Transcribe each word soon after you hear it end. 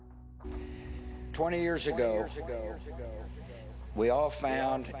20 years ago, we all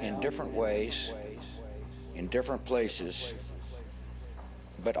found in different ways, in different places,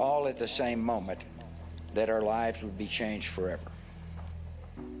 but all at the same moment, that our lives would be changed forever.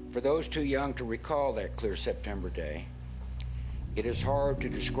 For those too young to recall that clear September day, it is hard to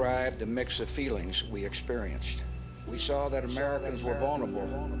describe the mix of feelings we experienced. We saw that Americans were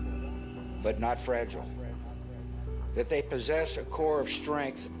vulnerable, but not fragile. That they possess a core of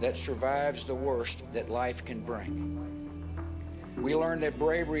strength that survives the worst that life can bring. We learned that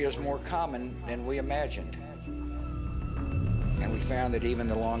bravery is more common than we imagined. And we found that even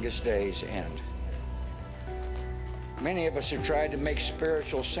the longest days end. Many of us have tried to make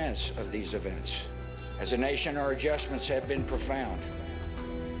spiritual sense of these events. As a nation, our adjustments have been profound.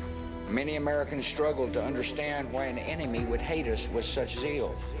 Many Americans struggled to understand why an enemy would hate us with such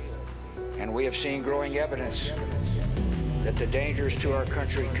zeal. And we have seen growing evidence that the dangers to our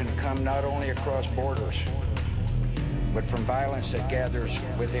country can come not only across borders, but from violence that gathers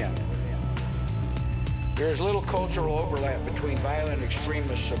within. There is little cultural overlap between violent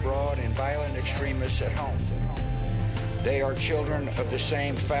extremists abroad and violent extremists at home. They are children of the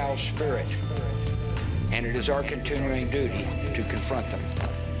same foul spirit, and it is our continuing duty to confront them.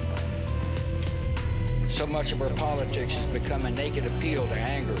 So much of our politics has become a naked appeal to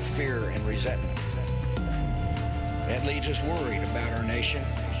anger, fear, and resentment. That leaves us worried about our nation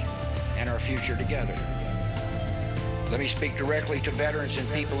and our future together. Let me speak directly to veterans and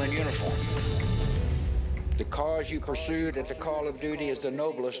people in uniform. The cause you pursued at the call of duty is the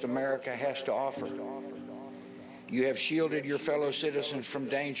noblest America has to offer. You have shielded your fellow citizens from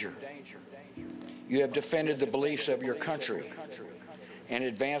danger. You have defended the beliefs of your country and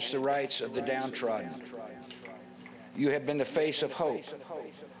advanced the rights of the downtrodden. You have been the face of hope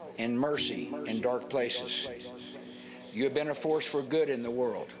and mercy in dark places. You have been a force for good in the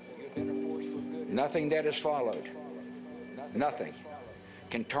world. Nothing that has followed, nothing,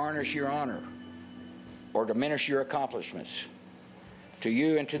 can tarnish your honor or diminish your accomplishments. To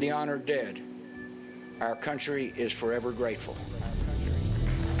you and to the honored dead, our country is forever grateful.